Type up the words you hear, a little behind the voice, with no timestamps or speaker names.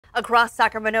Across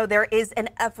Sacramento, there is an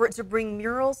effort to bring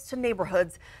murals to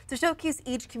neighborhoods to showcase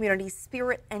each community's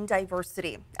spirit and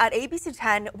diversity. At ABC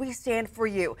 10, we stand for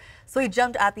you. So we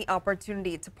jumped at the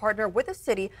opportunity to partner with the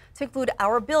city to include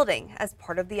our building as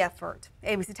part of the effort.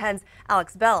 ABC 10's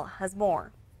Alex Bell has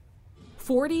more.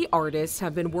 40 artists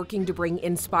have been working to bring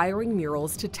inspiring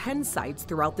murals to 10 sites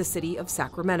throughout the city of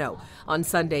Sacramento. On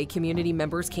Sunday, community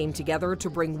members came together to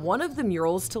bring one of the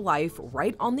murals to life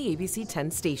right on the ABC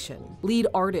 10 station. Lead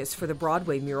artist for the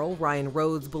Broadway mural, Ryan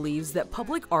Rhodes, believes that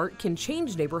public art can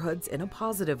change neighborhoods in a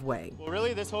positive way. Well,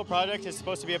 really, this whole project is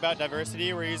supposed to be about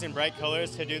diversity. We're using bright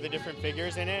colors to do the different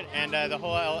figures in it, and the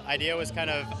whole idea was kind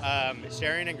of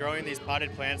sharing and growing these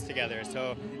potted plants together.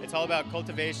 So it's all about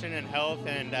cultivation and health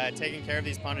and taking care of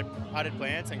these potted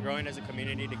plants and growing as a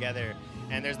community together.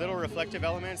 And there's little reflective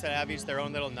elements that have each their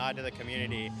own little nod to the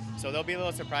community. So there'll be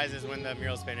little surprises when the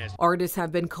mural's finished. Artists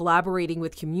have been collaborating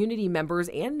with community members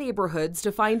and neighborhoods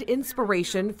to find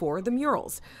inspiration for the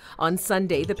murals. On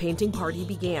Sunday, the painting party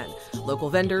began. Local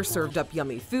vendors served up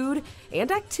yummy food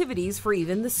and activities for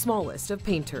even the smallest of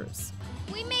painters.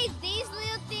 We made these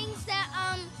little things that,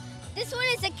 this one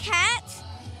is a cat.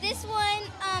 This one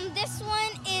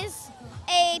is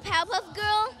a Powerpuff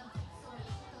Girl.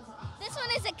 This one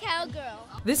is a cowgirl.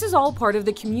 This is all part of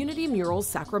the Community Murals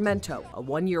Sacramento, a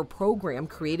one-year program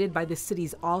created by the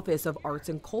city's Office of Arts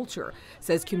and Culture,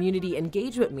 says Community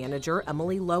Engagement Manager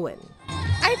Emily Lowen.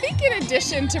 I think in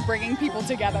addition to bringing people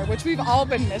together, which we've all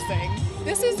been missing,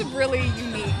 this is really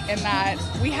unique in that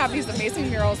we have these amazing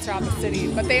murals throughout the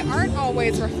city, but they aren't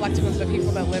always reflective of the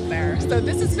people that live there. So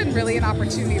this has been really an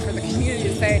opportunity for the community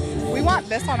to say, we want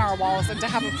this on our walls, and to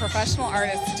have a professional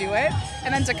artist do it,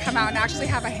 and then to come out and actually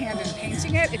have a hand in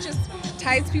painting it. It just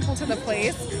ties people to the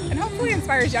place and hopefully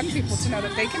inspires young people to know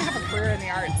that they can have a career in the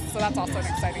arts. So that's also an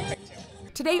exciting thing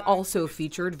too. Today also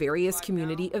featured various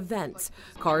community events.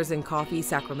 Cars and Coffee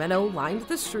Sacramento lined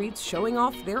the streets showing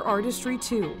off their artistry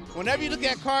too. Whenever you look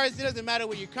at cars, it doesn't matter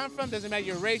where you come from, doesn't matter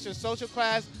your race, your social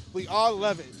class, we all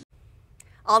love it.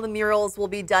 All the murals will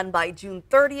be done by June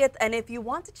 30th, and if you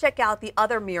want to check out the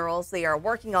other murals they are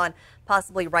working on,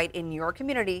 possibly right in your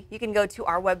community, you can go to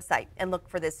our website and look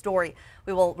for this story.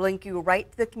 We will link you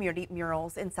right to the community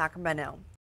murals in Sacramento.